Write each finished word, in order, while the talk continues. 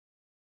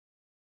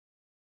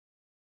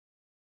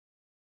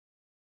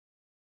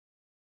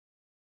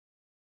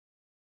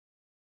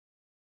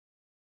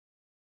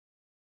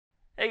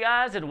Hey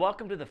guys, and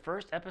welcome to the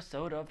first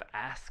episode of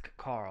Ask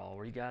Carl,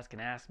 where you guys can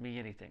ask me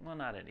anything. Well,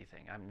 not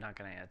anything. I'm not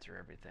going to answer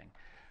everything,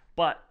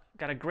 but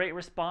got a great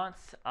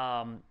response.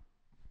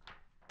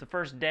 The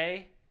first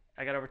day,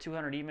 I got over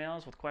 200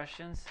 emails with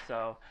questions.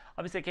 So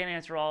obviously, I can't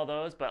answer all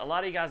those, but a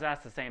lot of you guys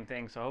asked the same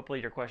thing. So hopefully,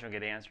 your question will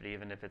get answered,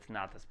 even if it's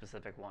not the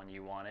specific one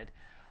you wanted.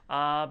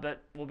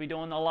 But we'll be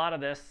doing a lot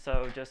of this,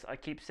 so just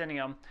keep sending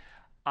them.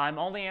 I'm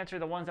only answering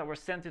the ones that were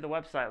sent through the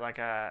website,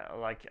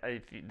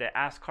 the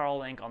Ask Carl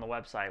link on the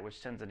website, which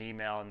sends an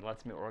email and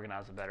lets me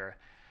organize it better.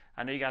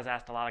 I know you guys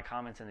asked a lot of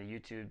comments in the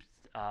YouTube.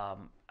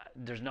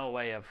 There's no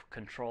way of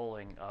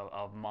controlling,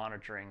 of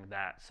monitoring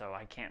that, so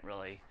I can't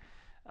really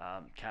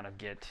kind of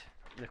get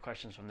the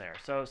questions from there.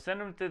 So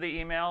send them through the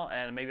email,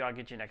 and maybe I'll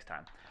get you next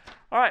time.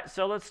 All right,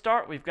 so let's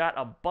start. We've got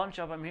a bunch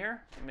of them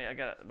here. I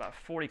got about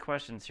 40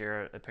 questions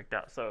here I picked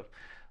out. So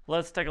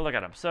let's take a look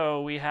at them.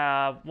 So we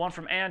have one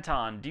from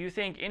Anton. Do you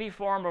think any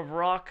form of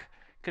rock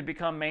could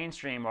become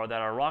mainstream, or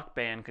that a rock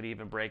band could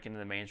even break into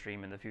the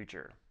mainstream in the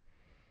future?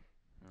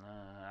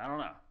 I don't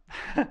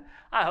know.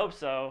 I hope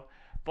so.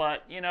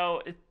 But,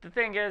 the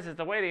thing is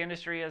the way the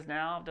industry is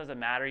now, it doesn't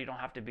matter. You don't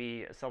have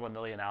to sell 1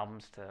 million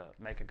albums to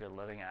make a good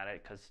living at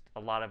it, because a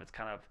lot of it's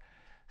kind of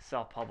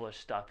self-published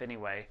stuff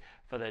anyway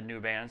for the new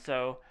band.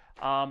 So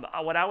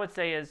what I would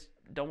say is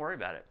don't worry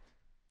about it.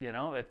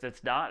 If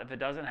it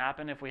doesn't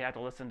happen, if we have to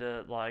listen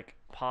to like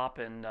pop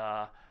and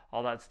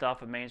all that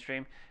stuff and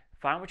mainstream,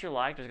 find what you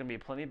like. There's going to be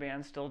plenty of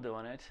bands still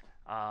doing it,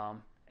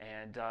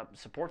 and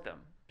support them.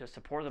 Just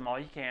support them all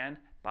you can.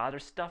 Buy their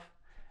stuff,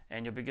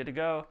 and you'll be good to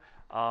go.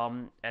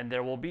 And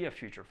there will be a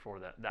future for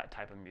that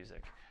type of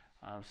music.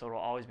 So it'll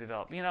always be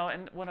developed.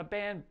 And when a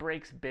band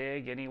breaks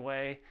big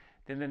anyway,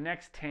 then the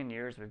next 10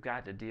 years we've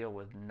got to deal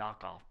with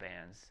knockoff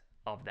bands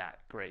of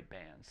that great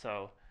band.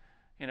 So,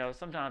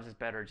 sometimes it's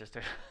better just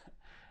to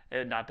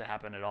it not to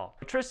happen at all.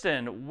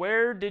 Tristan,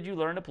 where did you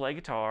learn to play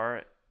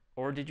guitar,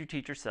 or did you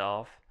teach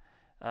yourself?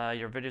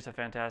 Your videos are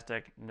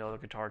fantastic. No other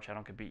guitar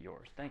channel could beat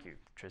yours. Thank you,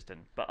 Tristan.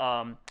 But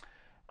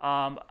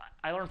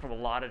I learned from a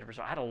lot of different.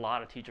 I had a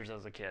lot of teachers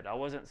as a kid. I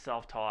wasn't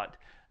self-taught.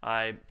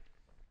 I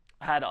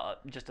had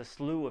just a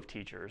slew of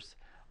teachers,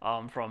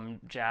 from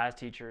jazz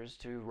teachers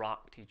to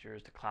rock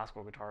teachers to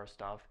classical guitar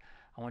stuff.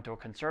 I went to a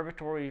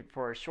conservatory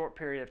for a short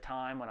period of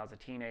time when I was a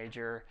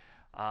teenager,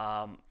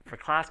 for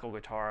classical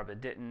guitar,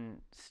 but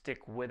didn't stick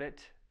with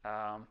it.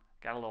 Got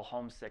a little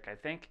homesick, I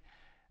think.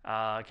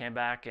 Came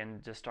back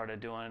and just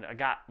started doing. I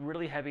got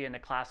really heavy into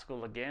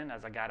classical again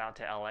as I got out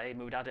to LA.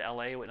 Moved out to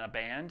LA in a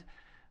band,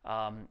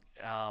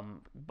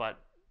 but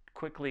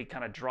quickly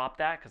kind of dropped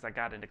that because I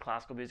got into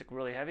classical music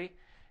really heavy,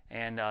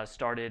 and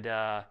started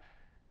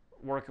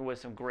working with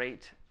some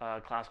great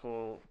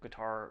classical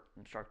guitar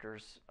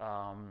instructors,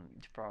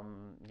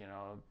 from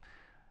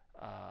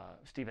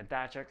Stephen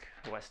Thachik,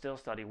 who I still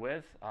study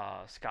with,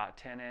 Scott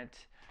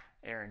Tennant,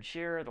 Aaron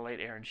Shearer, the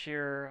late Aaron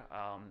Shearer.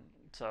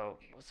 So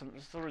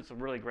some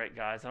really great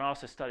guys, and I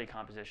also study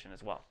composition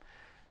as well.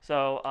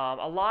 So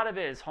a lot of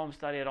it is home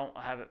study. I don't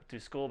have it through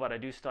school, but I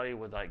do study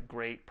with like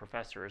great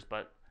professors,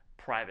 but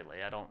privately.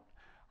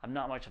 I'm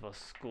not much of a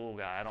school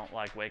guy. I don't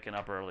like waking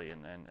up early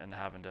and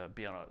having to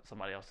be on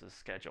somebody else's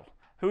schedule.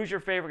 Who's your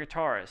favorite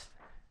guitarist?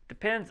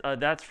 Depends.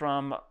 That's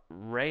from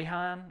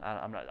Rayhan.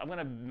 I'm going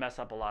to mess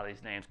up a lot of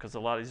these names because a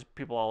lot of these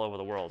people all over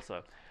the world.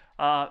 So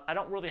I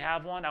don't really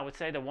have one. I would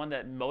say the one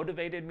that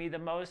motivated me the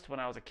most when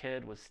I was a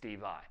kid was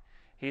Steve Vai.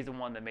 He's the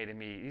one that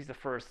he's the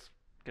first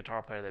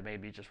guitar player that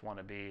made me just want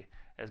to be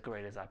as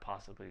great as I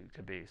possibly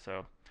could be.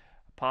 So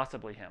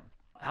possibly him.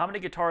 How many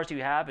guitars do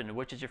you have, and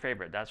which is your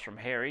favorite? That's from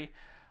Harry.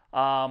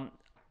 I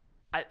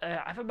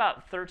have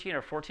about 13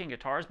 or 14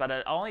 guitars, but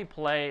I only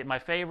play. My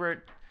favorite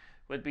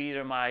would be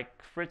either my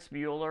Fritz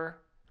Mueller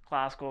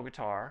classical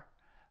guitar,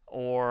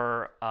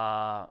 or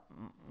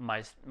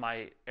my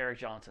Eric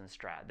Johnson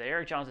Strat. The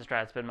Eric Johnson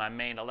Strat's been my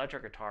main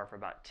electric guitar for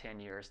about 10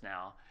 years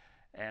now,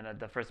 and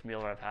the Fritz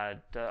Mueller I've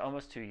had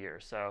almost 2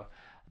 years. So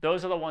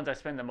those are the ones I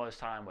spend the most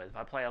time with. If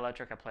I play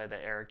electric, I play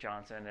the Eric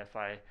Johnson. If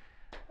I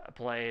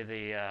play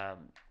the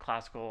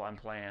classical, I'm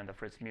playing the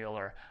Fritz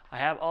Mueller. I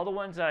have all the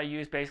ones that I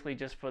use basically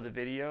just for the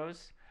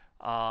videos.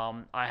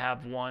 I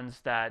have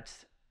ones that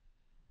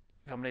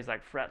companies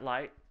like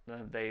Fretlight,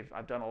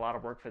 I've done a lot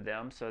of work for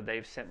them, so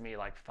they've sent me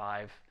like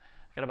I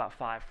got about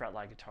 5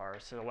 Fretlight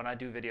guitars. So when I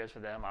do videos for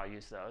them, I'll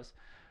use those.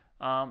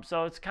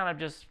 So it's kind of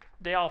just,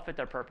 they all fit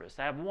their purpose.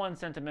 I have one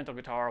sentimental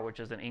guitar, which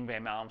is an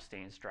Yngwie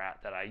Malmsteen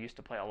Strat that I used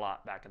to play a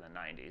lot back in the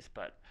 90s,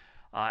 but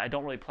I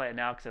don't really play it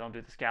now because I don't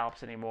do the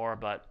scallops anymore,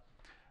 but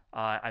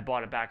I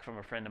bought it back from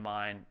a friend of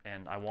mine,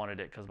 and I wanted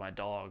it because my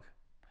dog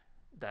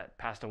that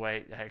passed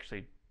away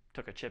actually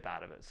took a chip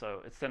out of it.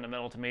 So it's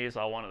sentimental to me, so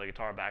I wanted the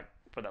guitar back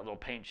for that little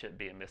paint chip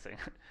being missing.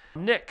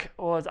 Nick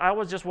I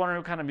was just wondering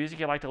what kind of music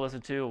you like to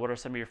listen to. What are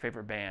some of your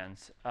favorite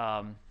bands?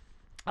 I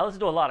listen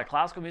to a lot of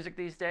classical music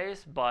these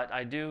days, but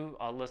I do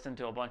listen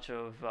to a bunch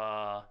of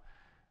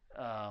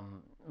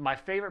my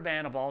favorite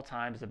band of all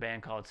time is a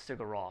band called Sigur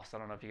Rós. I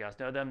don't know if you guys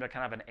know them. They're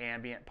kind of an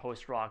ambient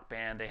post-rock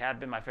band. They have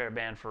been my favorite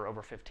band for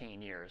over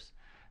 15 years.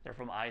 They're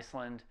from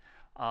Iceland.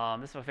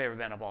 This is my favorite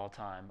band of all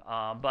time.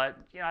 But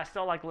I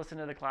still like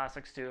listening to the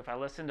classics too. If I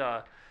listen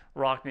to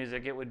rock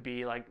music, it would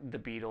be like the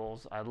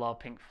Beatles. I love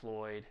Pink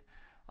Floyd.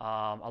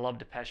 I love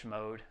Depeche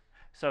Mode.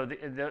 So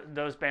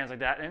those bands like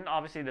that, and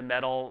obviously the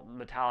metal,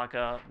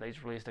 Metallica. They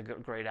just released a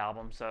great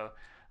album. So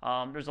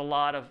there's a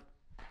lot of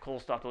cool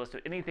stuff to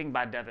listen to. Anything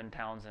by Devin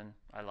Townsend,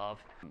 I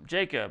love.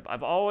 Jacob,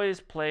 I've always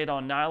played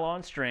on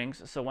nylon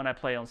strings, so when I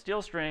play on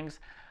steel strings,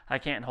 I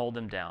can't hold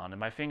them down, and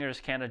my fingers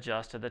can't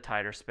adjust to the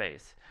tighter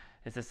space.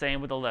 It's the same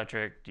with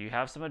electric. Do you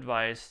have some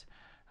advice?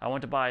 I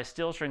want to buy a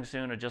steel string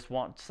soon, or just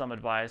want some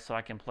advice so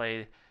I can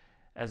play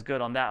as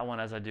good on that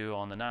one as I do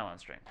on the nylon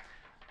string.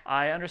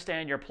 I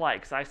understand your plight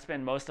because I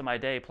spend most of my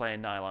day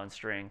playing nylon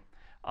string.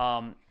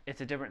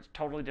 It's a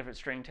totally different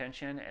string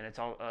tension, and it's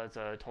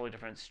a totally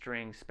different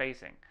string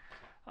spacing.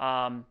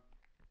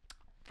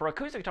 For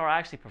acoustic guitar, I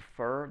actually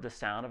prefer the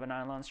sound of a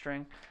nylon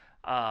string,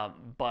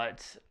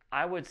 but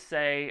I would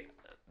say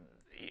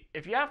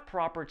if you have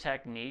proper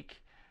technique,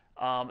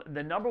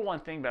 the number one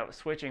thing about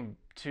switching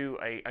to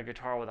a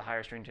guitar with a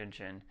higher string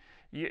tension,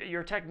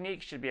 your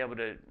technique should be able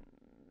to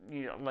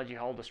let you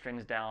hold the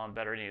strings down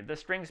better. The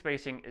string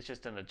spacing is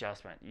just an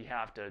adjustment. You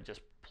have to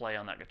just play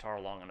on that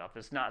guitar long enough.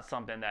 It's not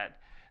something that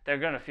they're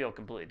going to feel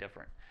completely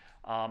different.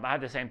 I have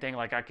the same thing.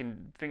 Like I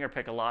can finger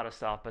pick a lot of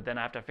stuff, but then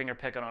I have to finger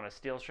pick it on a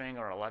steel string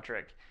or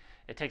electric.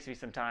 It takes me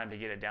some time to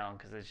get it down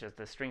because it's just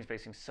the string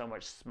spacing is so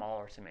much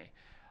smaller to me.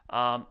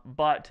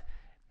 But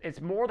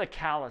it's more the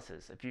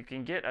calluses. If you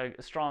can get a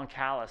strong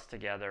callus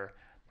together,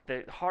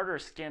 the harder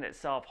skin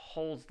itself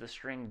holds the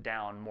string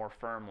down more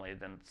firmly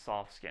than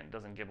soft skin. It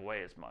doesn't give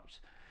away as much.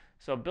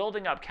 So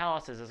building up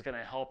calluses is going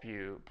to help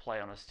you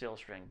play on a steel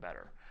string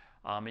better.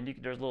 And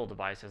there's little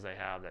devices they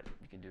have that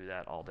you can do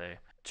that all day.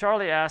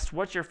 Charlie asked,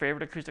 what's your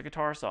favorite acoustic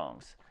guitar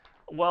songs?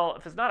 Well,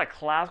 if it's not a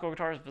classical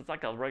guitar, if it's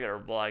like a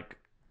regular, like,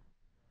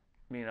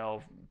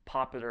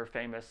 popular,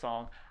 famous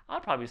song,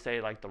 I'd probably say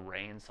like the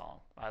Rain song.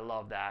 I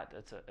love that.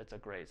 It's a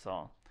great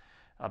song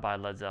by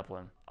Led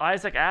Zeppelin.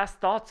 Isaac asked,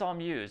 thoughts on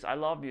Muse? I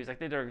love Muse. I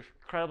think they're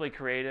incredibly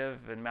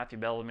creative, and Matthew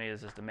Bellamy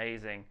is just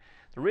amazing.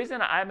 The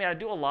reason, I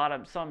do a lot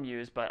of some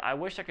Muse, but I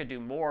wish I could do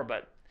more,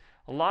 but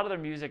a lot of their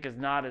music is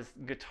not as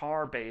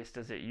guitar based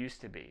as it used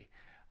to be.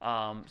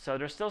 So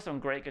there's still some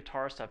great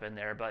guitar stuff in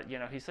there, but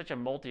he's such a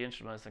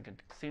multi-instrumentalist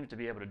and seems to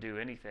be able to do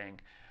anything.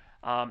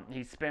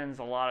 He spends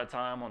a lot of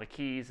time on the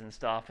keys and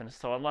stuff, and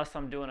so unless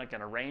I'm doing like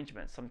an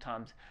arrangement,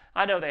 sometimes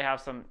I know they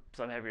have some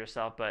heavier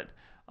stuff, but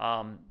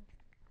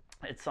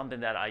it's something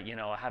that I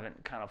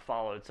haven't kind of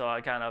followed. So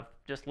I kind of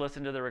just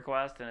listen to the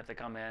request, and if they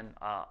come in,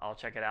 I'll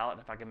check it out. And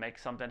if I can make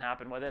something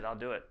happen with it, I'll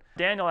do it.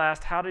 Daniel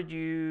asked, how did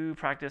you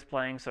practice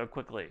playing so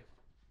quickly?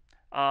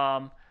 When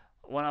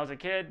I was a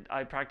kid,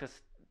 I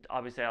practiced.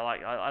 Obviously,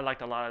 I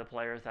liked a lot of the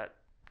players that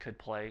could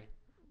play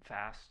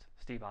fast,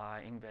 Steve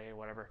Vai, Yngwie,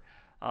 whatever.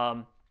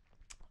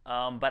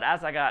 But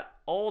as I got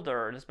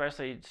older, and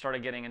especially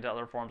started getting into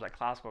other forms like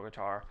classical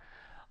guitar,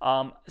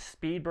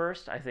 speed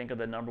burst, I think, are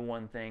the number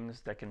one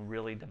things that can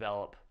really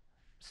develop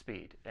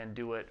speed and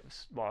do it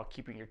while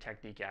keeping your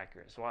technique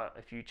accurate. So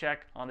if you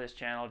check on this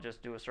channel,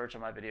 just do a search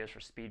on my videos for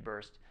speed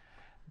burst.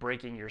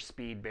 Breaking your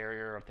speed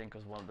barrier, I think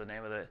was one of the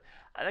name of it.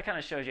 That kind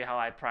of shows you how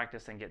I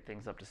practice and get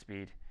things up to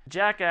speed.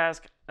 Jack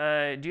asked,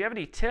 do you have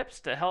any tips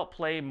to help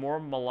play more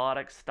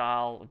melodic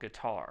style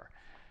guitar?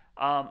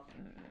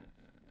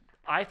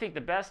 I think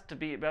the best to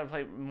be able to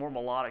play more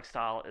melodic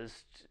style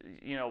is,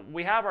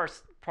 we have our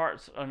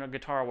parts on a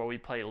guitar where we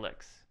play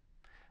licks.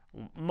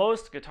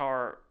 Most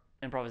guitar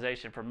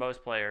improvisation for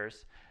most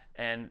players,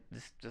 and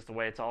just the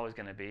way it's always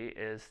going to be,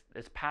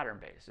 it's pattern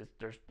based.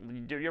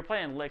 You're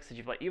playing licks that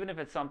you play, even if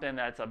it's something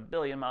that's a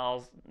billion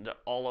miles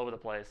all over the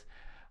place,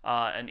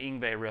 an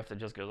Yngwie riff that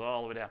just goes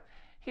all the way down.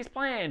 He's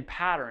playing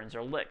patterns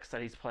or licks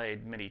that he's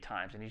played many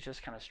times, and he's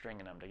just kind of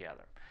stringing them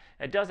together.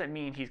 It doesn't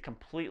mean he's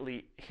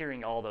completely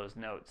hearing all those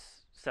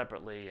notes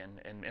separately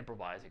and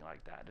improvising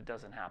like that. It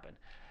doesn't happen.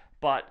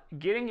 But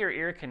getting your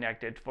ear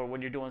connected for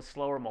when you're doing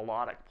slower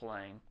melodic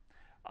playing,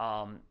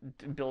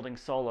 building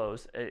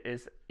solos,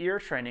 is ear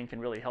training can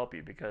really help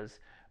you, because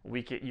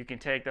you can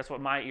take, that's what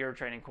my ear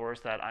training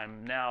course that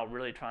I'm now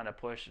really trying to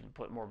push and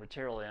put more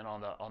material in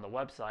on the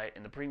website,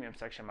 in the premium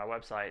section of my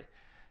website,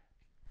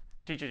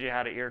 teaches you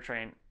how to ear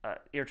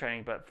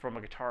training, but from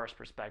a guitarist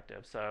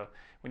perspective. So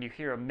when you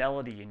hear a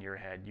melody in your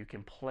head, you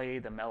can play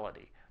the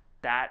melody.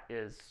 That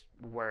is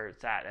where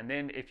it's at. And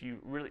then if you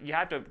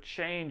have to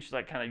change,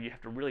 like you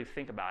have to really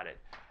think about it.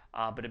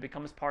 But it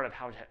becomes part of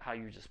how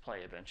you just play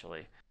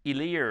eventually.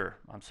 Elir,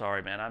 I'm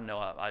sorry, man.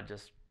 I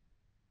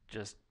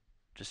just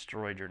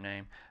destroyed your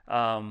name.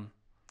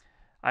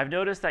 I've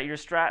noticed that your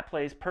Strat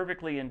plays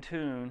perfectly in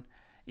tune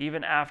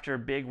even after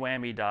big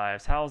whammy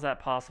dives. How is that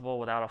possible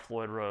without a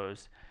Floyd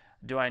Rose?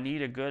 Do I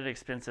need a good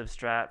expensive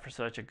Strat for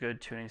such a good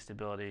tuning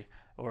stability,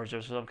 or is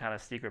there some kind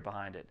of secret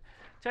behind it?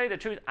 To tell you the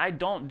truth, I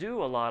don't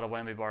do a lot of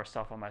whammy bar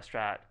stuff on my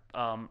Strat.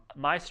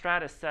 My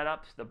Strat is set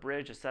up, the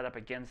bridge is set up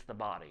against the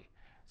body,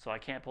 so I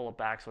can't pull it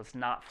back, so it's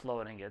not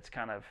floating. It's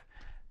kind of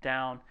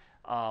down,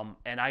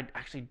 and I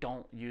actually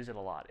don't use it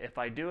a lot. If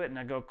I do it and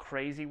I go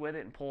crazy with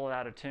it and pull it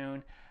out of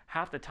tune,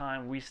 half the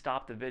time we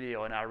stop the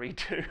video and I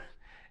redo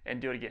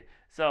and do it again.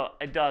 So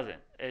it doesn't.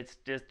 It's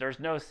just there's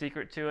no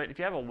secret to it. If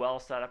you have a well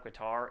set up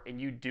guitar and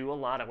you do a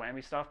lot of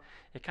whammy stuff,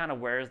 it kind of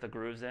wears the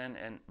grooves in,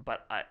 and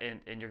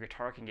your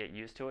guitar can get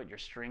used to it. Your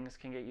strings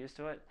can get used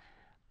to it.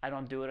 I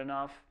don't do it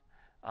enough.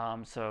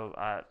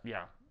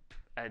 Yeah,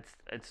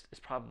 it's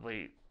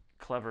probably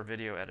clever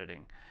video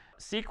editing.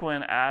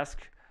 Sequin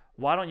asks,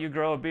 why don't you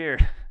grow a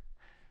beard?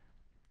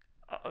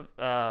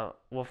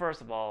 Well,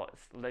 first of all,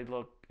 they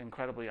look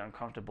incredibly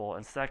uncomfortable,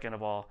 and second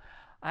of all,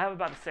 I have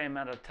about the same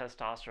amount of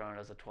testosterone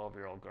as a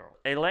 12-year-old girl.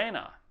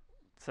 Elena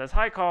says,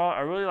 hi Carl, I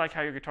really like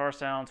how your guitar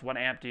sounds. What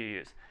amp do you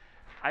use?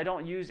 I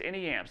don't use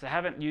any amps. I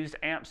haven't used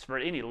amps for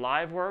any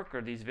live work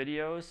or these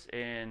videos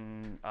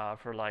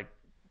for like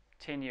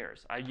 10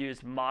 years. I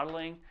use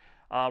modeling.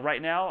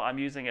 Right now, I'm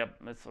using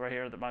it's right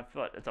here at my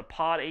foot. It's a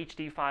Pod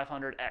HD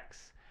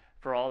 500X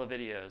for all the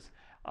videos.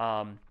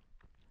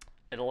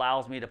 It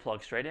allows me to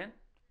plug straight in,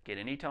 get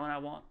any tone I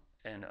want,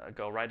 and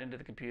go right into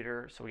the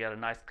computer. So we got a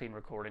nice clean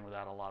recording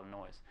without a lot of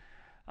noise.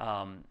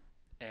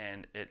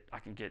 I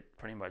can get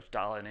pretty much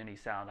dial in any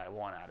sound I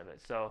want out of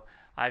it. So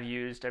I've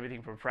used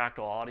everything from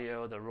Fractal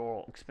Audio, the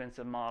real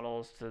expensive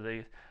models,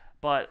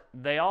 but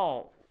they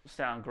all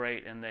sound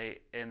great, and they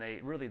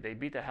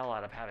beat the hell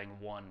out of having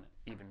one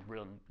even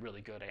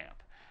really good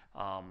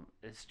amp.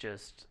 It's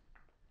just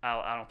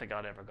I don't think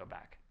I'd ever go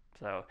back.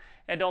 So,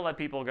 and don't let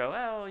people go,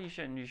 oh, you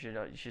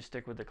should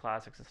stick with the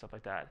classics and stuff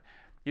like that.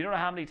 You don't know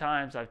how many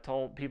times I've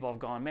told people, I've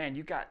gone, man,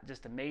 you got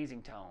just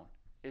amazing tone.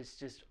 It's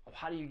just,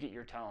 how do you get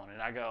your tone? And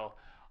I go,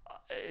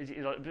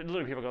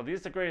 literally people go, this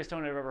is the greatest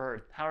tone I've ever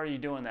heard. How are you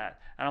doing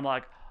that? And I'm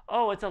like,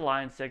 oh, it's a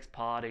Line 6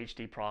 Pod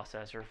HD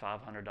processor,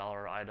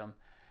 $500 item.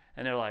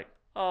 And they're like,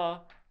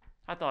 oh,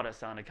 I thought it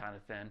sounded kind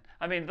of thin.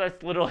 I mean,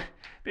 that's literally,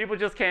 people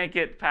just can't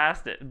get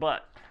past it,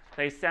 but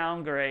they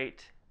sound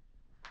great.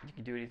 You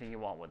can do anything you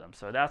want with them.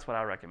 So that's what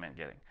I recommend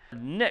getting.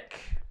 Nick,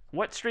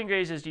 what string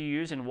gauges do you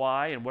use and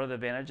why, and what are the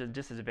advantages and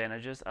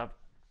disadvantages of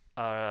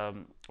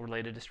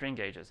related to string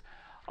gauges?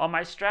 On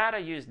my Strat, I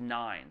use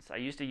 9s. I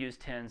used to use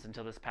 10s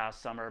until this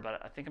past summer, but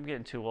I think I'm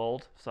getting too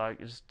old, so I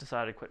just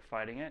decided to quit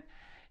fighting it.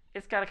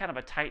 It's got a kind of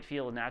a tight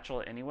feel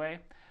natural anyway.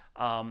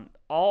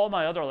 All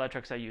my other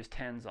electrics I use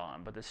 10s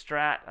on, but the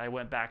Strat I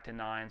went back to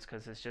 9s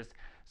because it's just,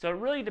 so it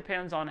really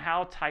depends on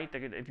how tight,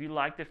 if you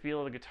like the feel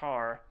of the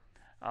guitar,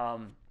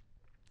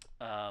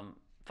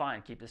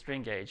 fine, keep the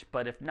string gauge.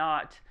 But if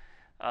not,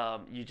 I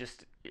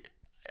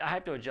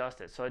have to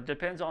adjust it. So it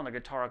depends on the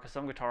guitar, because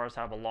some guitars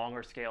have a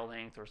longer scale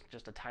length or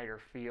just a tighter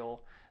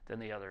feel than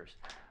the others.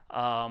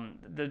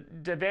 The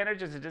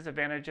advantages and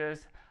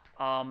disadvantages,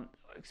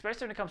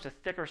 especially when it comes to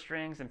thicker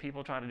strings and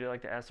people trying to do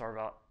like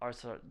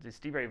the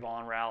Stevie Ray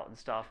Vaughan route and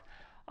stuff,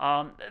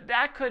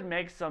 that could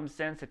make some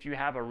sense if you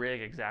have a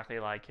rig exactly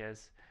like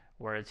his,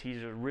 whereas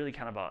he's really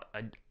kind of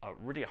a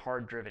really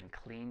hard-driven,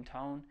 clean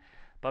tone.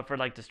 But for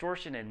like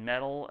distortion and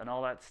metal and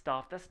all that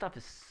stuff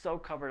is so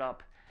covered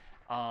up.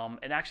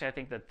 And actually, I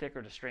think the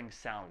thicker the strings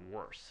sound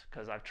worse,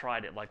 because I've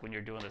tried it. Like when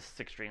you're doing the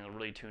 6 string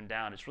really tuned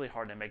down, it's really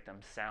hard to make them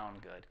sound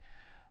good.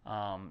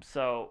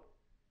 So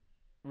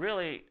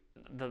really,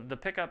 the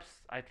pickups,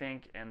 I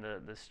think, and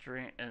the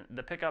string and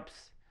the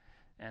pickups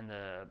and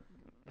the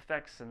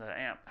effects and the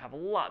amp have a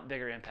lot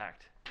bigger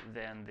impact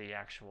than the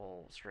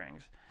actual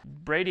strings.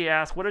 Brady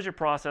asks, what is your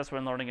process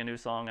when learning a new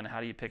song, and how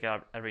do you pick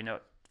out every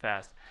note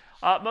fast?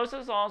 Most of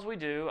the songs we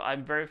do,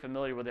 I'm very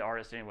familiar with the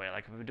artist anyway.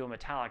 Like if we do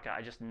Metallica,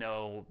 I just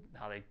know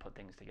how they put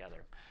things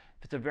together.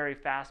 If it's a very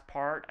fast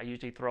part, I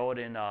usually throw it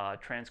in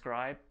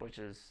Transcribe, which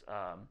is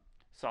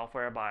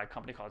software by a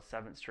company called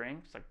 7th String.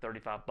 It's like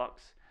 $35,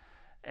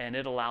 and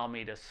it'll allow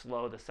me to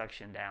slow the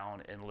section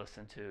down and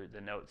listen to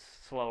the notes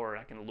slower.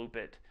 I can loop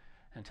it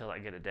until I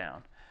get it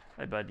down.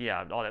 But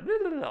yeah, all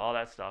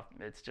that stuff,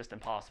 it's just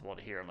impossible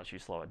to hear unless you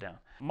slow it down.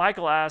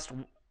 Michael asked,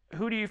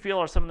 who do you feel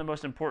are some of the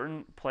most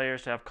important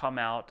players to have come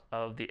out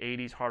of the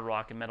 80s hard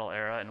rock and metal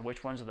era, and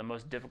which ones are the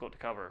most difficult to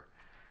cover?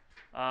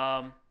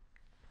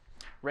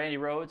 Randy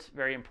Rhoads,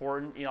 very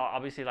important. You know,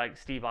 obviously like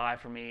Steve Vai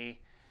for me.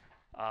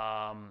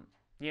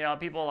 You know,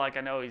 people like,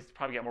 I know he's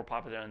probably got more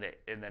popular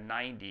in the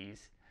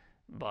 90s,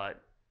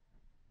 but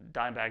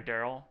Dimebag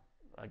Darrell,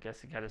 I guess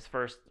he got his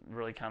first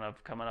really kind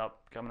of coming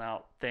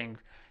out thing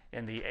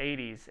in the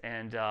 80s,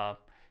 and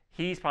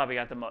he's probably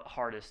got the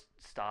hardest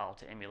style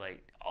to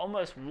emulate.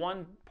 Almost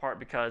one part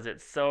because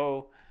it's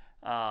so,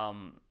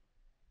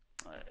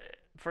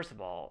 first of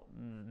all,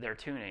 their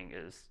tuning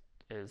is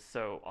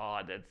so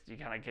odd that you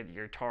kind of get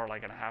your guitar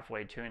like in a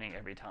halfway tuning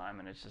every time,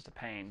 and it's just a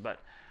pain.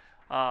 But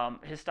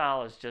his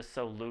style is just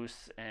so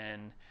loose,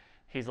 and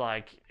he's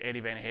like Eddie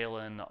Van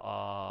Halen,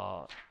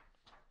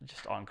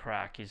 just on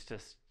crack. It's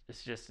just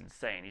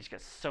insane. He's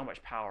got so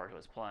much power to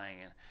his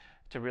playing, and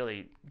to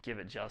really give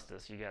it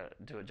justice, you got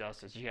to do it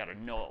justice. You got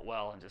to know it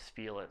well and just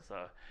feel it.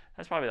 So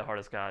that's probably the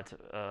hardest guy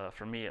to,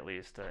 for me at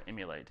least, to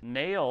emulate.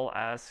 Nail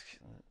asks,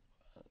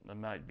 it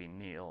might be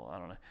Neil, I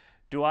don't know.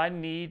 Do I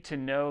need to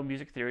know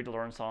music theory to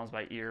learn songs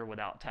by ear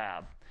without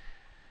tab?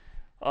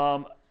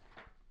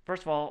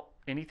 First of all,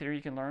 any theory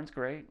you can learn is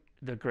great.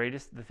 the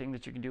thing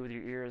that you can do with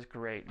your ear is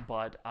great,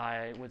 but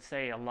I would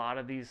say a lot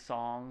of these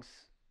songs,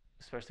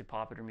 especially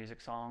popular music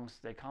songs,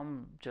 they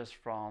come just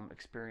from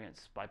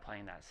experience by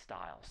playing that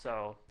style.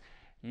 So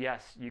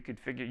yes, you could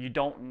figure you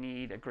don't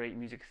need a great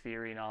music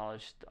theory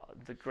knowledge.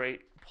 The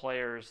great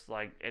players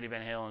like Eddie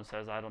Van Halen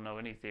says, I don't know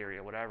any theory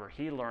or whatever.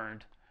 He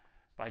learned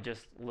by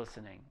just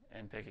listening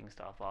and picking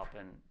stuff up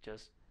and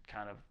just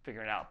kind of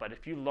figuring it out. But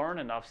if you learn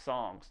enough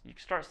songs, you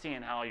start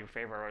seeing how your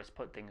favorite artists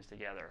put things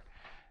together.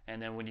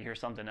 And then when you hear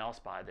something else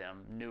by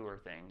them, newer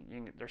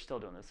thing, they're still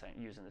doing the same,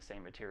 using the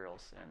same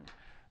materials. And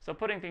so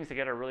putting things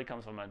together really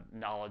comes from a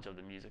knowledge of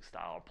the music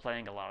style,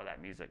 playing a lot of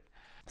that music.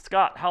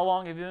 Scott, how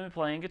long have you been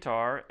playing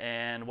guitar,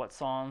 and what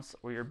songs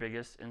were your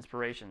biggest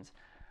inspirations?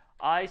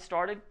 I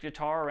started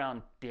guitar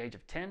around the age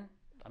of 10.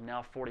 I'm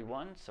now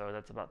 41, so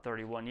that's about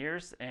 31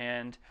 years.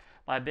 And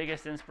my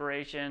biggest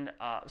inspiration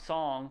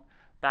song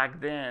back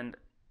then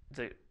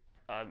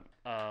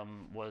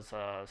was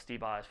Steve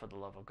Vai's For the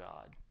Love of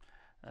God.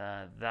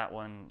 That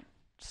one,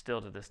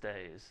 still to this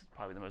day, is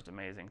probably the most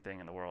amazing thing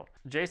in the world.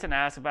 Jason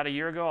asked, about a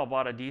year ago, I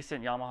bought a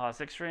decent Yamaha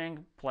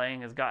 6-string.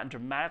 Playing has gotten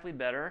dramatically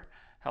better.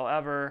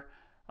 However,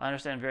 I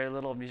understand very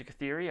little of music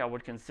theory. I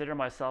would consider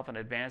myself an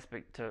advanced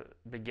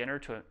beginner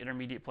to an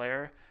intermediate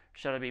player.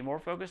 Should I be more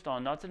focused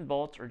on nuts and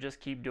bolts or just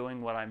keep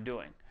doing what I'm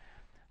doing?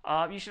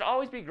 You should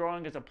always be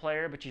growing as a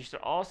player, but you should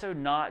also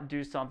not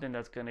do something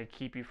that's going to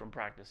keep you from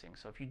practicing.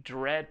 So if you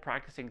dread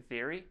practicing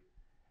theory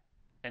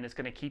and it's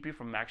going to keep you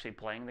from actually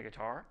playing the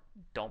guitar,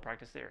 don't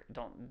practice theory.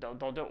 Don't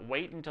do it.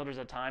 Wait until there's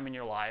a time in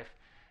your life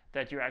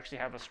that you actually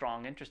have a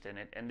strong interest in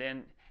it, and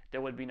then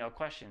there would be no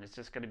question. It's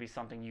just going to be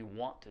something you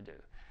want to do.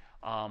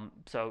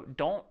 So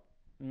don't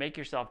make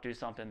yourself do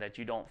something that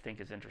you don't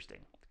think is interesting,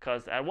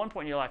 because at one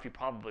point in your life you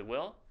probably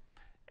will,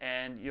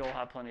 and you'll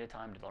have plenty of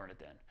time to learn it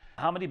then.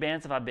 How many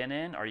bands have I been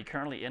in? Are you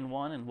currently in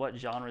one, and what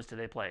genres do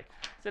they play?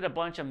 I did a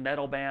bunch of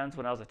metal bands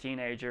when I was a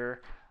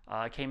teenager.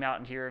 I came out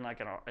in here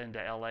in the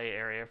LA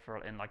area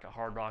in like a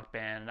hard rock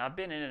band, and I've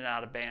been in and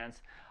out of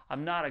bands.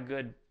 I'm not a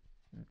good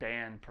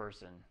band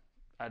person.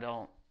 I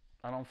don't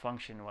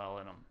function well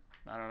in them.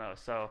 I don't know.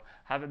 So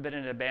haven't been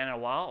in a band in a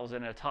while. I was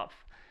in a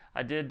tough.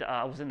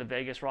 I was in the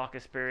Vegas Rock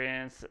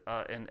Experience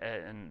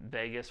in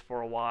Vegas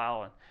for a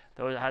while, and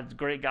those had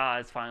great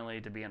guys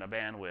finally to be in a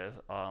band with.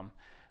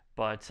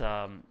 But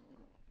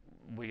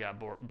we got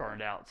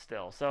burned out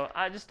still. So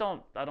I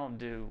don't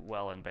do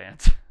well in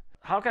bands.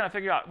 How can I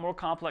figure out more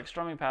complex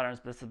strumming patterns?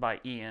 This is by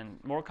Ian.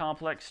 More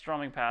complex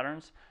strumming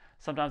patterns.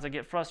 Sometimes I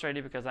get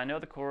frustrated because I know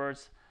the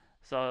chords,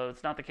 so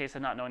it's not the case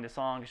of not knowing the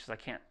song. It's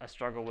just I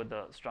struggle with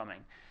the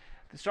strumming.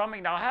 The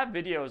strumming, now I have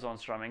videos on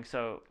strumming,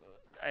 so,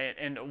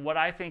 and what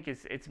I think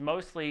is it's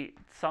mostly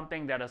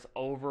something that is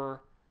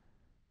over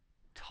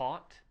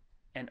taught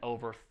and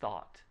over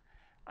thought.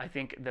 I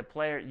think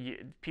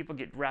people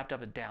get wrapped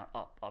up in down,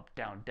 up,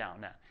 down,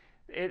 down. Now,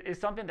 it is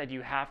something that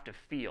you have to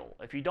feel.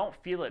 If you don't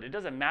feel it, it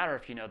doesn't matter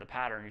if you know the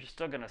pattern. You're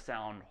still going to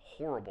sound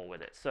horrible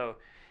with it. So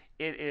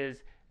it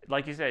is,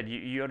 like you said,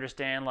 you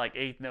understand like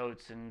 8th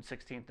notes and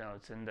 16th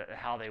notes and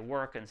how they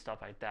work and stuff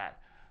like that.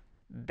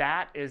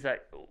 That is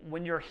that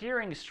when you're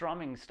hearing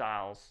strumming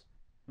styles,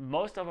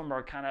 most of them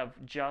are kind of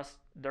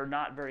they're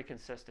not very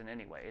consistent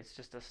anyway. It's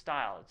just a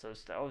style. It's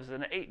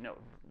an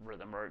 8-note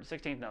rhythm or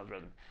 16th note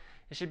rhythm.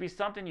 It should be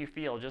something you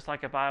feel, just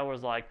like if I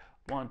was like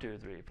 1, 2,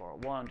 3, 4,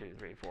 1, 2,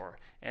 3, 4,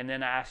 and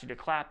then I ask you to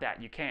clap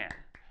that, you can.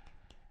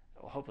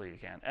 Well, hopefully you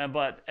can.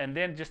 And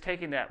then just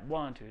taking that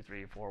 1, 2,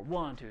 3, 4,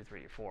 1, 2,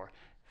 3, 4,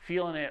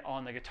 feeling it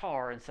on the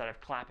guitar instead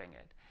of clapping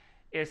it.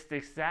 It's the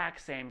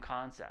exact same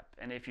concept.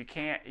 And if you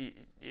can't,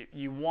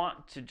 you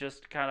want to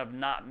just kind of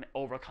not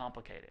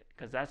overcomplicate it,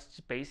 because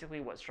that's basically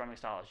what strumming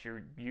style is.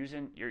 You're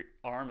using your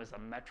arm as a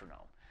metronome.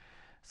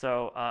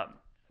 So.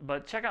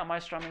 But check out my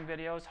strumming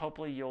videos.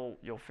 Hopefully you'll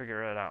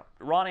figure it out.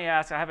 Ronnie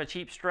asks, I have a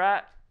cheap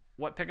Strat.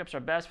 What pickups are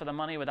best for the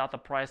money without the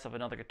price of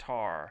another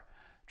guitar?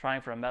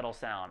 Trying for a metal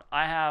sound.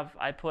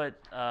 I put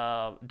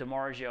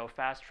DiMarzio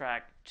Fast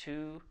Track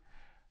 2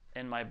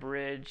 in my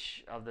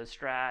bridge of the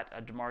Strat, a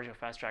DiMarzio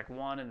Fast Track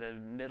 1 in the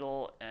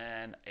middle,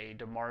 and a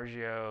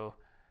DiMarzio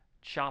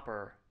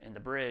Chopper in the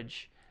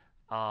bridge.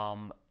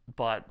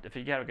 But if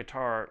you get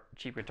a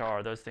cheap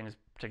guitar, those things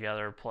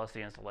together plus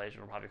the installation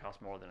will probably cost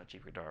more than a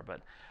cheap guitar.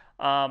 But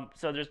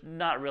so there's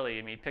not really.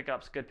 I mean,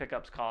 good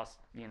pickups cost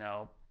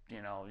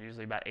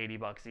usually about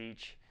 $80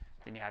 each.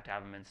 Then you have to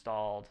have them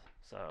installed.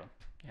 So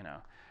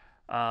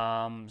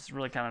it's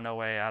really kind of no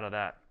way out of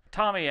that.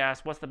 Tommy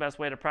asked, what's the best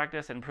way to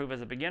practice and improve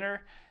as a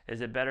beginner? Is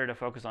it better to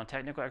focus on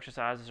technical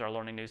exercises or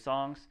learning new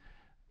songs?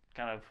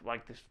 Kind of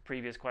like the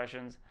previous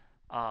questions.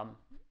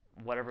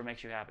 Whatever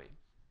makes you happy.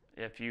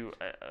 If you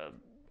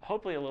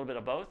hopefully a little bit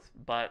of both,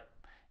 but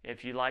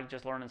if you like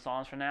just learning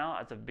songs for now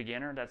as a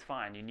beginner, that's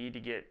fine. You need to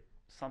get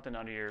something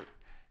under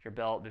your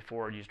belt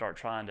before you start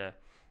trying to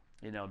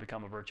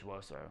become a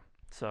virtuoso.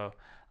 So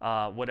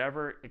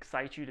whatever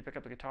excites you to pick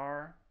up the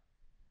guitar,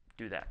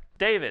 do that.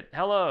 David,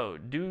 hello.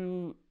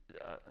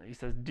 He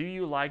says, do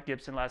you like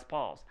Gibson Les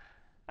Pauls?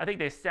 I think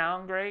they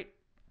sound great.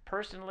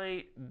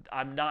 Personally,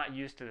 I'm not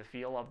used to the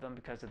feel of them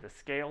because of the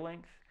scale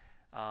length.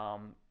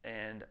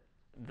 And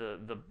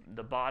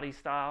the body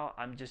style,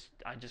 I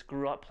just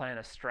grew up playing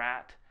a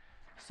Strat,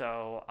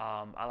 so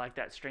I like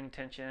that string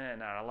tension,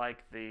 and I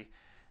like the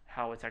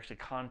how it's actually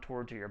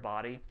contoured to your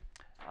body,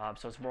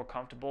 so it's more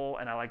comfortable,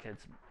 and I like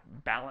it's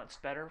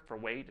balanced better for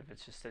weight if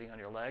it's just sitting on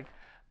your leg.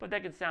 But they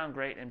can sound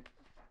great, and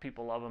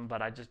people love them,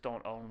 but I just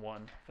don't own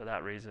one for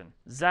that reason.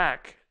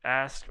 Zach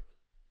asked,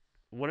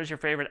 "What is your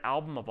favorite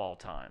album of all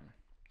time?"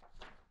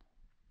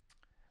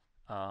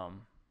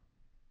 Um,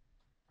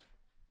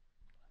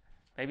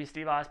 Maybe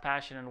Steve Vai's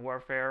Passion and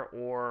Warfare,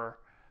 or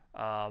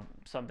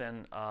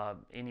something,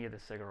 any of the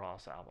Sigur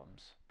Rós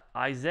albums.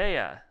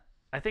 Isaiah,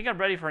 I think I'm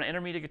ready for an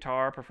intermediate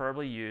guitar,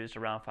 preferably used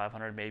around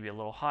 500, maybe a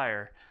little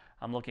higher.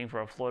 I'm looking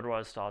for a Floyd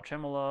Rose style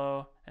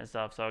tremolo and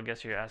stuff, so I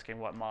guess you're asking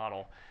what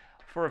model.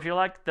 For if you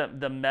like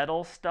the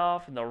metal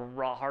stuff and the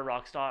hard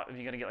rock stuff, if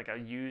you're gonna get like a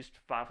used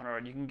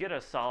 500, you can get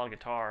a solid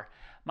guitar.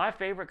 My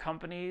favorite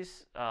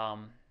companies that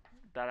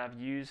I've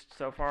used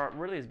so far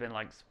really has been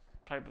like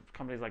type of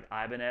companies like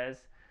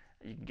Ibanez.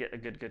 You can get a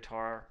good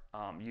guitar,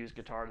 used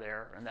guitar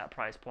there, in that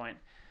price point,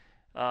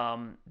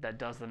 that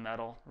does the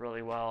metal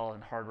really well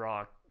and hard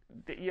rock.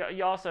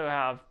 You also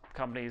have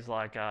companies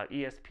like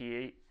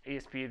ESP.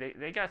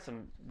 They got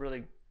some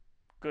really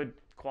good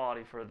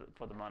quality for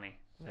the money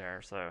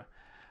there. So,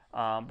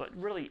 but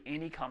really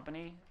any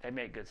company, they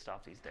make good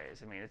stuff these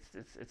days. I mean,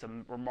 it's a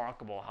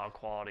remarkable how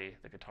quality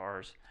the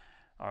guitars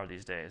are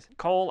these days.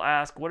 Cole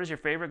asked, "What is your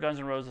favorite Guns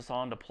N' Roses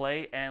song to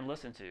play and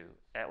listen to?"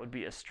 That would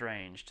be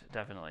Estranged,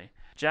 definitely.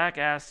 Jack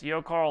asks,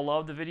 "Yo, Carl,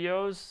 love the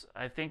videos.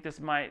 I think this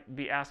might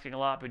be asking a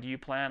lot, but do you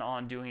plan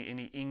on doing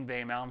any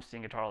Yngwie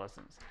Malmsteen guitar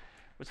lessons?"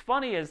 What's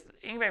funny is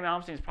Yngwie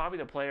Malmsteen is probably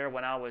the player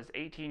when I was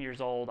 18 years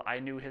old. I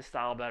knew his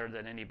style better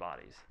than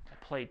anybody's. I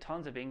played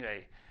tons of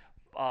Yngwie.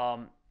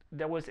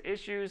 There was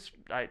issues.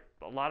 A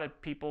lot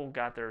of people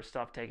got their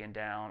stuff taken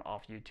down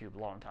off YouTube a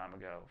long time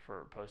ago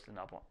for posting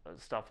up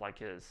stuff like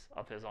his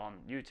on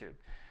YouTube.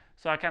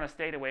 So I kind of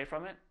stayed away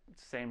from it.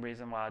 It's the same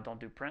reason why I don't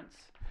do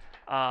prints.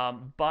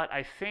 But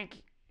I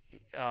think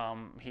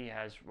he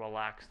has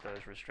relaxed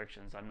those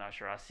restrictions. I'm not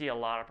sure. I see a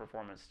lot of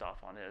performance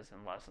stuff on his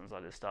and lessons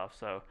on his stuff.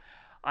 So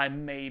I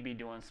may be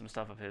doing some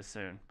stuff of his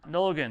soon.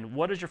 Logan,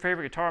 what is your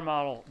favorite guitar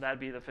model? That'd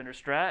be the Fender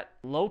Strat.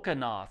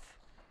 Lokanath.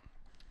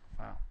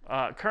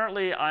 Wow.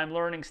 Currently, I'm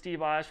learning Steve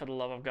Vai's For the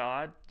Love of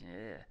God.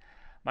 Yeah.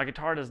 My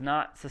guitar does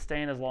not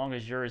sustain as long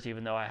as yours,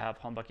 even though I have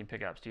humbucking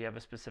pickups. Do you have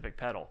a specific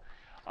pedal?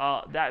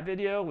 That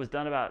video was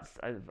done about,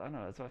 I don't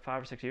know, it's about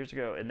 5 or 6 years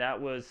ago, and that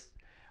was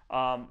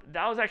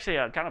actually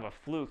a kind of a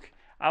fluke.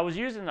 I was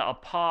using a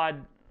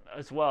pod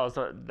as well,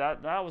 so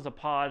that was a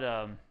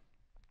pod,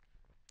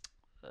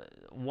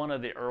 one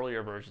of the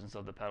earlier versions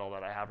of the pedal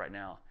that I have right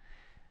now,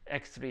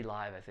 X3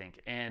 Live, I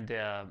think, and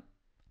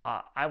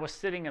I was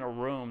sitting in a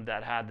room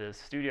that had the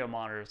studio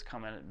monitors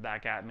coming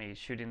back at me,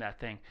 shooting that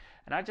thing,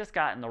 and I just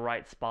got in the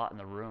right spot in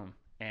the room,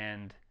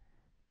 and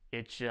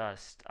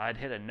I'd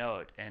hit a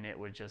note, and it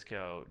would just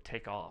go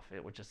take off.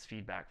 It would just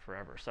feedback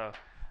forever. So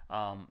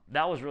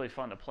that was really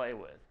fun to play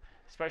with,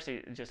 especially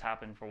it just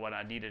happened for when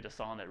I needed a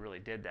song that really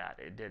did that.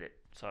 It did it.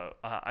 So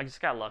I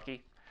just got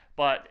lucky,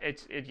 but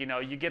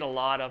you get a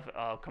lot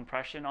of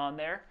compression on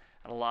there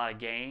and a lot of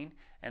gain,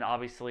 and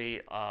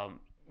obviously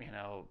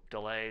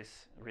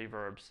delays,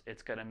 reverbs.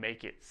 It's going to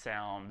make it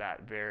sound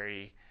that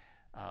very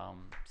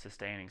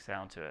sustaining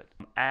sound to it.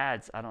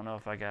 Ads, I don't know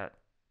if I got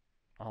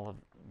all of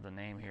the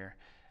name here.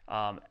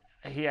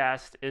 He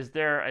asked, "Is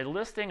there a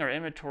listing or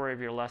inventory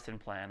of your lesson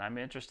plan? I'm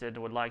interested,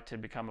 would like to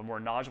become a more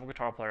knowledgeable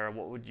guitar player.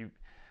 What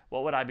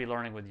would I be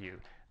learning with you?"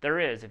 There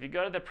is. If you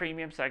go to the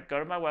premium section, go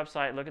to my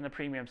website, look in the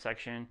premium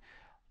section.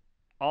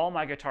 All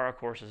my guitar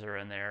courses are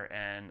in there,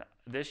 and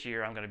this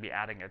year I'm going to be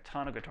adding a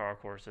ton of guitar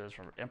courses,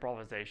 from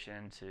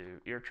improvisation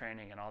to ear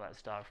training and all that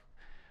stuff.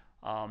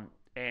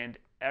 And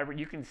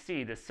you can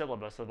see the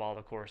syllabus of all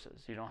the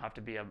courses. You don't have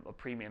to be a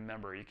premium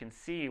member. You can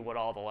see what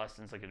all the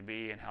lessons are going to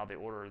be and how they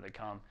order they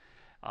come.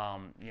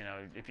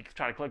 If you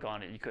try to click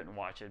on it, you couldn't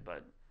watch it,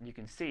 but you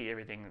can see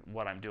everything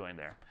what I'm doing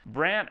there.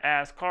 Brant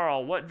asked,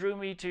 "Carl, what drew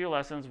me to your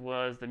lessons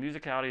was the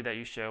musicality that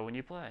you show when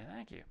you play."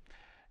 Thank you.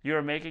 "You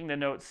are making the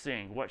notes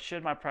sing. What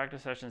should my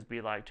practice sessions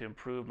be like to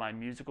improve my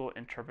musical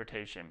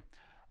interpretation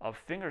of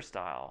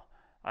fingerstyle?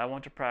 I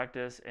want to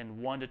practice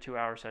in 1 to 2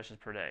 hour sessions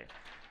per day."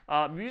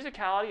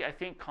 Musicality, I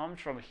think, comes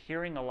from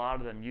hearing a lot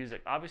of the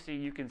music. Obviously,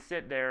 you can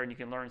sit there and you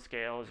can learn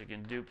scales, you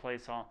can play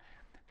song.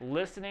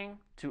 Listening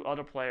to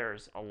other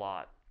players a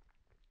lot,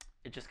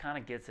 it just kind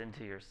of gets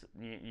into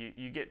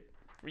you got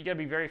to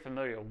be very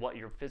familiar with what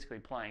you're physically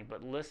playing,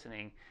 but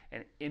listening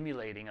and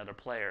emulating other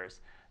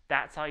players,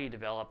 that's how you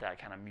develop that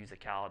kind of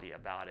musicality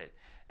about it.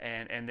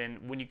 And then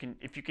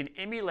if you can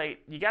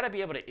emulate, you got to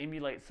be able to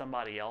emulate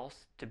somebody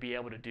else to be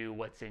able to do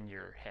what's in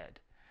your head.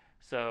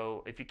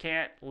 So if you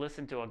can't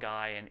listen to a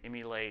guy and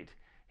emulate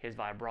his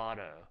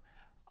vibrato,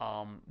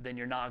 then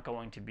you're not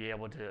going to be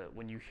able to,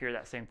 when you hear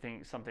that same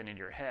thing, something in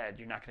your head,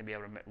 you're not going to be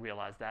able to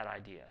realize that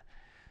idea.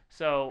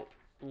 So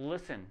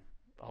listen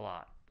a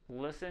lot.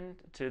 Listen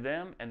to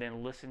them, and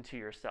then listen to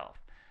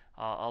yourself.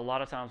 A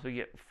lot of times we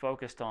get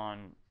focused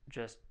on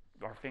just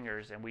our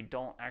fingers and we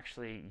don't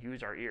actually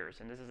use our ears.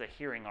 And this is a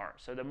hearing art.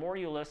 So the more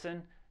you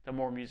listen, the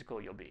more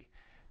musical you'll be.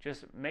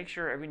 Just make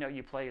sure every note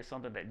you play is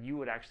something that you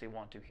would actually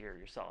want to hear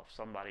yourself,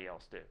 somebody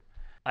else do.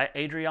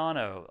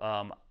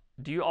 Adriano,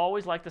 do you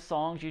always like the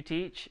songs you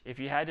teach? If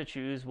you had to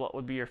choose, what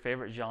would be your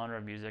favorite genre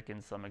of music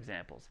and some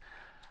examples?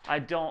 I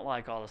don't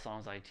like all the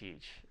songs I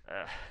teach.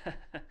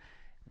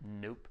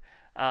 Nope.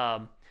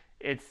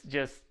 It's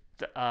just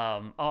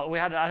oh, I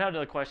had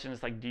another question.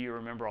 It's like, do you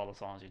remember all the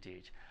songs you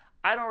teach?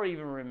 I don't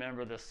even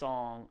remember the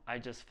song I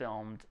just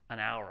filmed an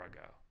hour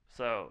ago.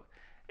 So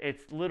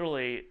it's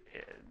literally,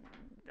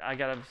 I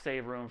gotta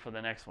save room for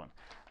the next one.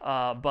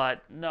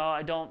 But no,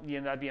 I don't.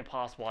 That'd be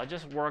impossible. I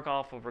just work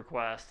off of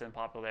requests and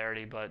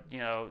popularity. But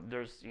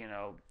there's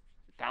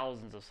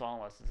thousands of song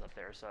lessons up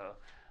there. So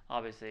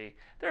obviously,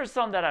 there's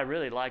some that I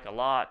really like a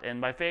lot, and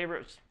my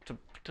favorites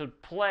to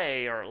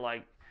play are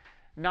like,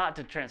 not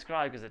to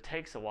transcribe because it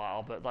takes a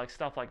while, but like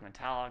stuff like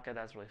Metallica,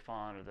 that's really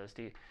fun, or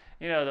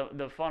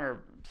the funner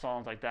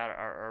songs like that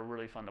are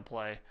really fun to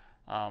play.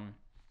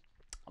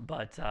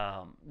 But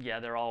yeah,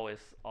 they're always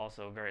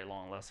also very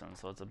long lessons,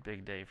 so it's a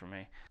big day for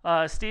me.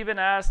 Steven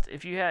asked,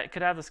 if you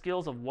could have the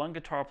skills of one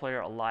guitar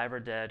player, alive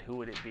or dead, who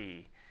would it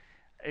be?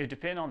 It would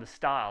depend on the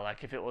style.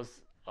 Like if it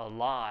was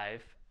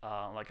alive,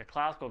 like a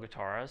classical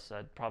guitarist,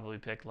 I'd probably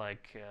pick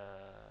like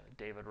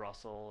David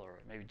Russell or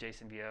maybe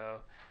Jason Bio,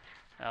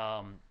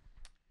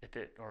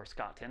 or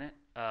Scott Tennant,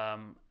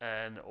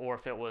 or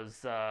if it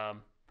was a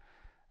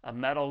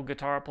metal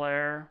guitar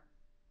player,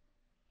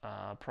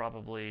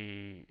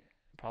 probably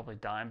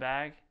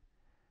Dimebag.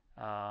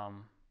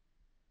 And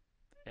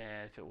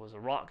if it was a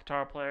rock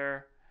guitar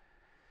player,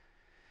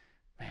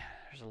 man,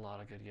 there's a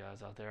lot of good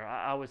guys out there.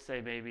 I would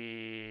say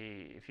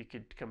maybe if you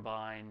could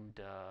combine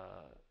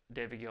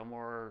David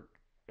Gilmour,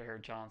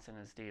 Eric Johnson,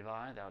 and Steve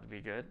Vai, that would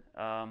be good.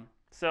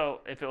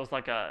 So if it was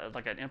like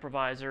an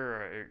improviser,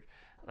 or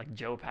like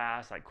Joe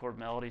Pass, like chord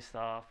melody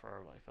stuff,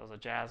 or like if it was a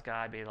jazz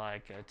guy, it'd be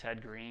like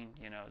Ted Green,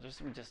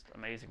 just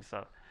amazing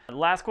stuff.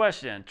 Last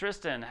question,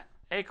 Tristan.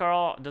 Hey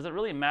Carl, does it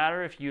really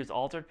matter if you use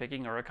altered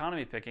picking or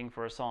economy picking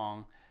for a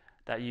song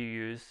that you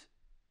use?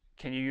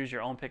 Can you use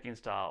your own picking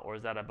style, or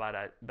is that a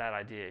bad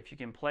idea? If you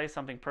can play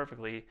something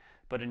perfectly,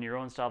 but in your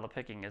own style of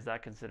picking, is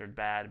that considered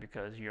bad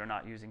because you're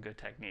not using good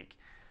technique?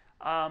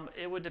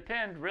 It would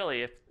depend,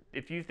 really.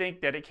 If you think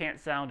that it can't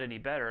sound any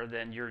better,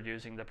 then you're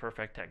using the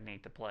perfect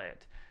technique to play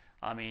it.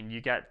 I mean, you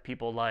got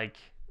people like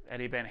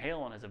Eddie Van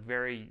Halen has a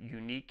very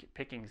unique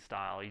picking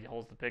style. He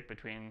holds the pick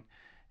between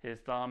his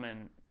thumb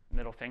and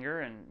middle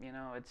finger, and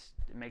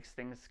it makes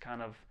things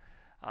kind of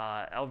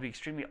that would be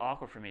extremely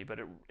awkward for me, but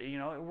it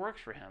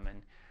works for him.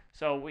 And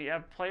so we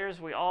have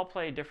players, we all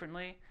play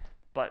differently,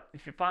 but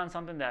if you find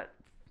something that's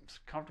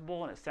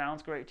comfortable and it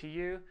sounds great to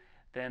you,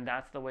 then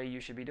that's the way you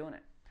should be doing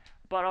it.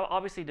 But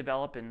obviously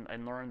develop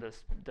and learn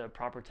the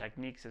proper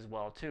techniques as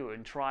well too,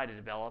 and try to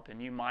develop,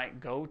 and you might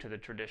go to the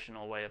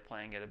traditional way of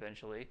playing it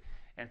eventually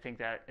and think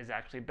that is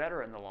actually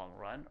better in the long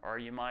run, or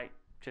you might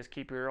just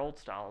keep your old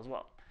style as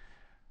well.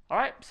 All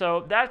right,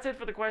 so that's it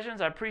for the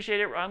questions. I appreciate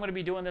it. I'm going to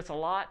be doing this a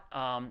lot.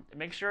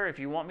 Make sure if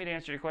you want me to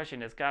answer your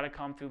question, it's got to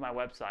come through my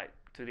website,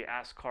 to the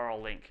Ask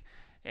Carl link.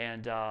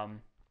 And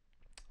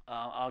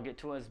I'll get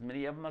to as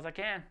many of them as I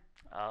can.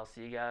 I'll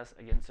see you guys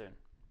again soon.